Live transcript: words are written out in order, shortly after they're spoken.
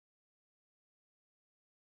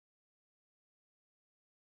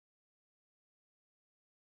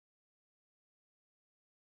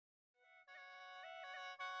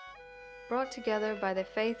brought together by their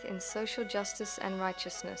faith in social justice and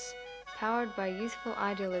righteousness, powered by youthful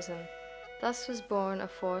idealism. Thus was born a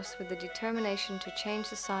force with the determination to change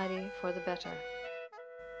society for the better.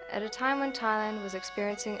 At a time when Thailand was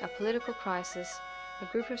experiencing a political crisis, a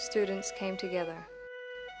group of students came together.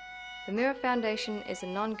 The Mirror Foundation is a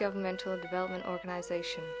non-governmental development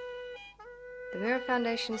organization. The Mirror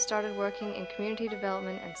Foundation started working in community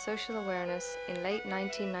development and social awareness in late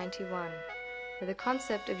 1991, with the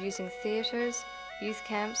concept of using theaters, youth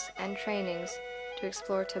camps, and trainings to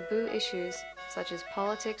explore taboo issues such as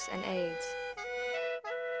politics and AIDS.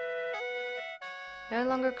 No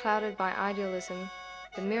longer clouded by idealism,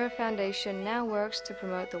 the Mirror Foundation now works to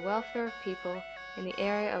promote the welfare of people in the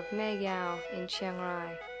area of Mae Yao in Chiang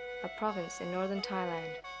Rai, a province in northern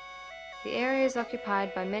Thailand. The area is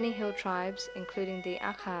occupied by many hill tribes, including the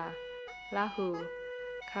Akha, Lahu,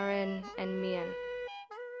 Karen, and Mian.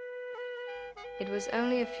 It was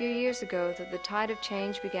only a few years ago that the tide of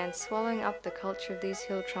change began swallowing up the culture of these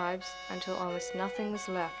hill tribes until almost nothing was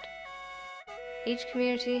left. Each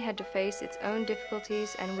community had to face its own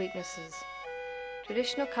difficulties and weaknesses.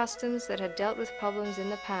 Traditional customs that had dealt with problems in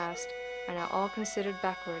the past are now all considered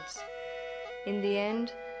backwards. In the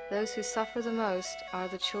end, those who suffer the most are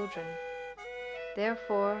the children.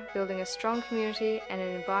 Therefore, building a strong community and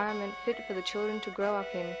an environment fit for the children to grow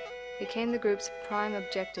up in became the group's prime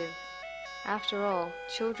objective. After all,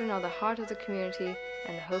 children are the heart of the community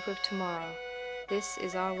and the hope of tomorrow. This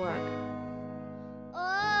is our work.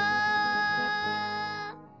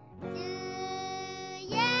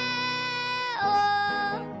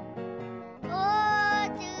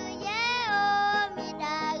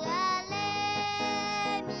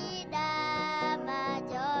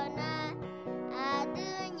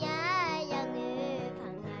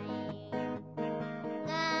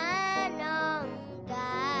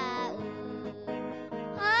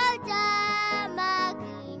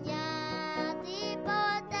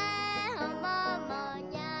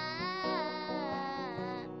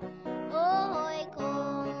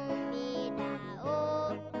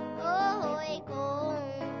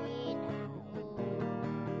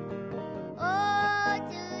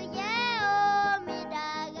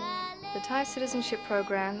 The Thai Citizenship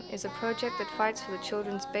Program is a project that fights for the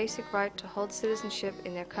children's basic right to hold citizenship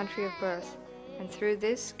in their country of birth, and through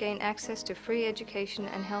this gain access to free education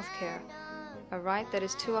and health care, a right that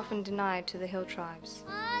is too often denied to the hill tribes.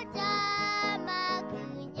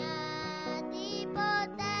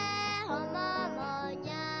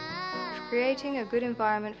 If creating a good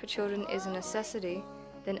environment for children is a necessity,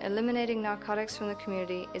 then eliminating narcotics from the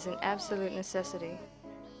community is an absolute necessity.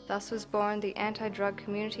 Thus was born the Anti-Drug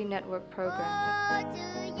Community Network program.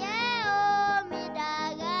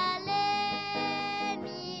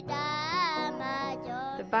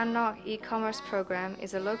 The Ban Nok e-commerce program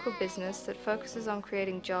is a local business that focuses on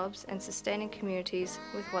creating jobs and sustaining communities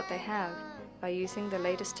with what they have by using the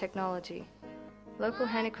latest technology. Local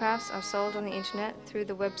handicrafts are sold on the internet through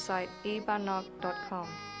the website ebanok.com.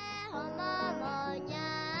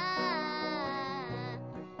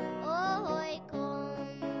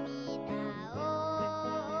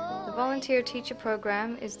 The Volunteer Teacher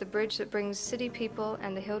Program is the bridge that brings city people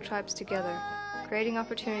and the hill tribes together, creating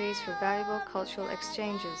opportunities for valuable cultural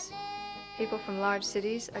exchanges. People from large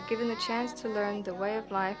cities are given the chance to learn the way of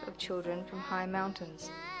life of children from high mountains,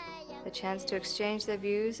 the chance to exchange their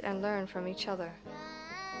views and learn from each other.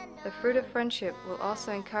 The fruit of friendship will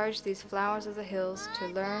also encourage these flowers of the hills to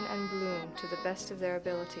learn and bloom to the best of their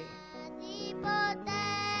ability.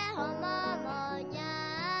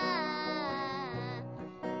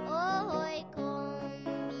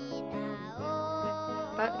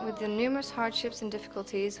 But with the numerous hardships and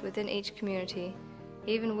difficulties within each community,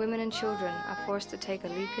 even women and children are forced to take a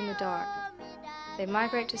leap in the dark. They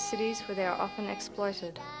migrate to cities where they are often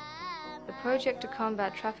exploited. The project to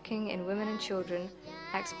combat trafficking in women and children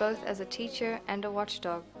acts both as a teacher and a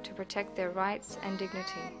watchdog to protect their rights and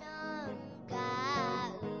dignity.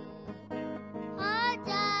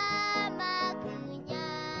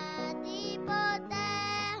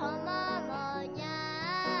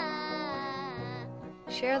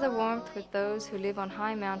 Share the warmth with those who live on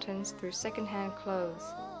high mountains through second-hand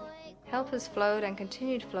clothes. Help has flowed and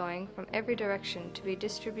continued flowing from every direction to be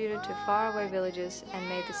distributed to faraway villages and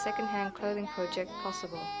made the second-hand clothing project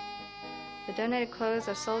possible. The donated clothes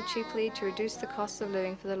are sold cheaply to reduce the cost of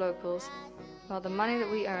living for the locals, while the money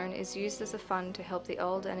that we earn is used as a fund to help the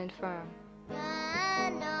old and infirm.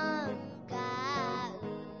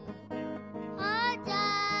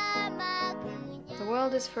 The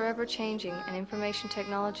world is forever changing, and information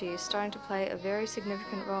technology is starting to play a very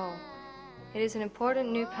significant role. It is an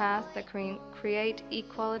important new path that can create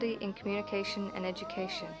equality in communication and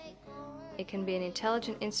education. It can be an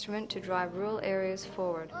intelligent instrument to drive rural areas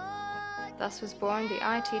forward. Thus was born the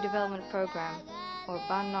IT Development Program, or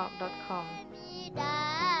bannock.com.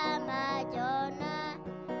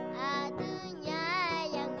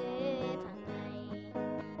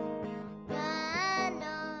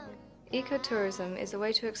 Ecotourism is a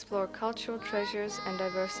way to explore cultural treasures and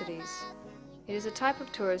diversities. It is a type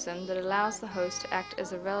of tourism that allows the host to act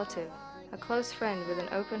as a relative, a close friend with an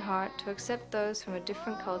open heart to accept those from a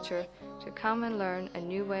different culture to come and learn a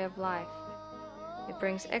new way of life. It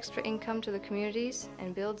brings extra income to the communities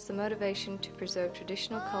and builds the motivation to preserve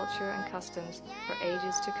traditional culture and customs for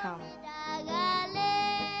ages to come.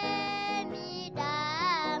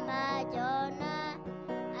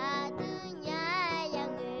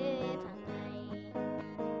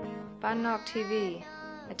 Bannock TV,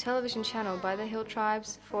 a television channel by the Hill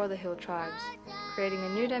Tribes for the Hill Tribes, creating a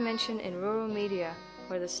new dimension in rural media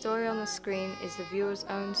where the story on the screen is the viewer's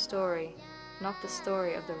own story, not the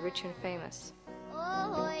story of the rich and famous.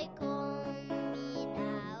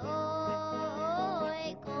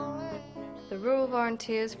 The Rural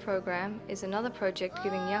Volunteers Program is another project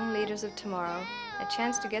giving young leaders of tomorrow a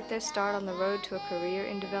chance to get their start on the road to a career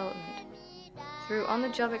in development. Through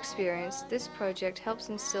on-the-job experience, this project helps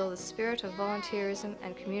instill the spirit of volunteerism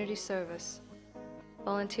and community service.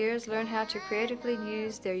 Volunteers learn how to creatively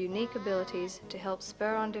use their unique abilities to help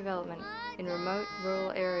spur on development in remote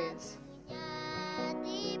rural areas.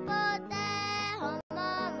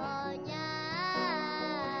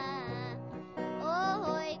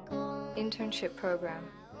 Internship Program.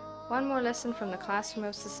 One more lesson from the classroom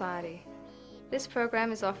of society. This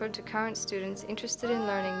program is offered to current students interested in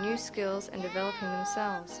learning new skills and developing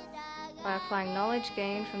themselves by applying knowledge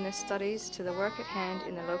gained from their studies to the work at hand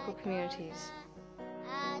in the local communities.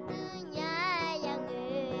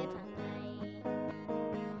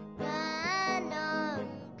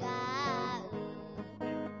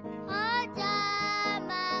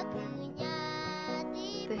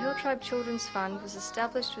 The Hill Tribe Children's Fund was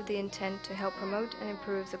established with the intent to help promote and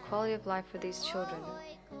improve the quality of life for these children.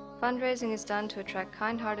 Fundraising is done to attract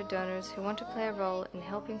kind-hearted donors who want to play a role in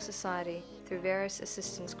helping society through various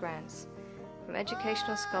assistance grants, from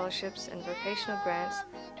educational scholarships and vocational grants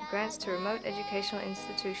to grants to remote educational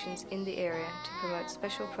institutions in the area to promote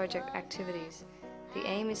special project activities. The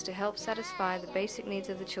aim is to help satisfy the basic needs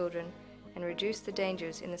of the children and reduce the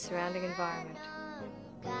dangers in the surrounding environment.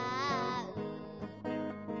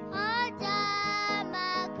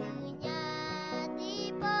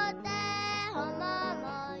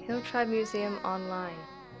 Hill Tribe Museum Online,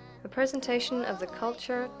 a presentation of the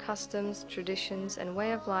culture, customs, traditions, and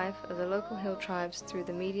way of life of the local Hill Tribes through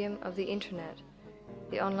the medium of the Internet.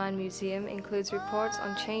 The online museum includes reports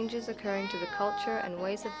on changes occurring to the culture and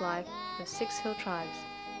ways of life of 6 Hill Tribes,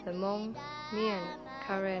 the Hmong, Mien,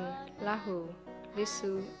 Karen, Lahu,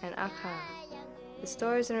 Lisu, and Akha. The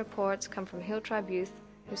stories and reports come from Hill Tribe youth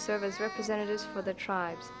who serve as representatives for their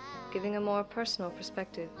tribes, giving a more personal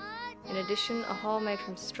perspective. In addition, a hall made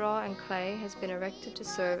from straw and clay has been erected to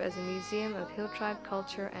serve as a museum of Hill Tribe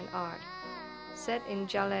culture and art. Set in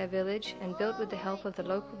Jaleh village and built with the help of the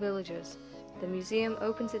local villagers, the museum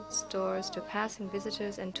opens its doors to passing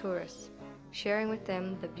visitors and tourists, sharing with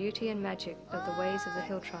them the beauty and magic of the ways of the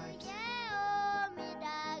Hill Tribes.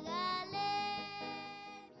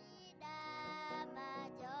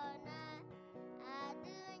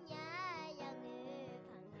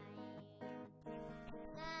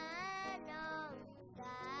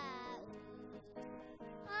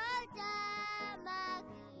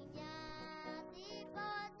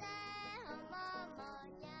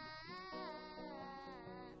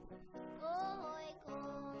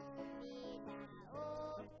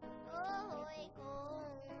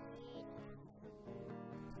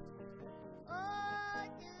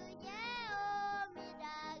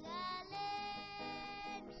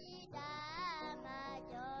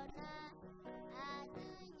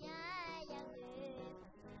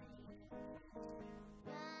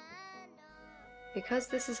 Because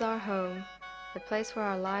this is our home, the place where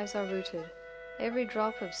our lives are rooted, every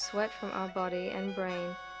drop of sweat from our body and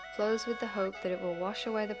brain flows with the hope that it will wash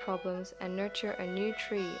away the problems and nurture a new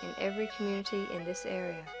tree in every community in this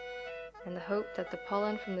area, and the hope that the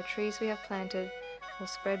pollen from the trees we have planted will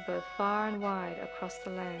spread both far and wide across the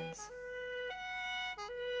lands.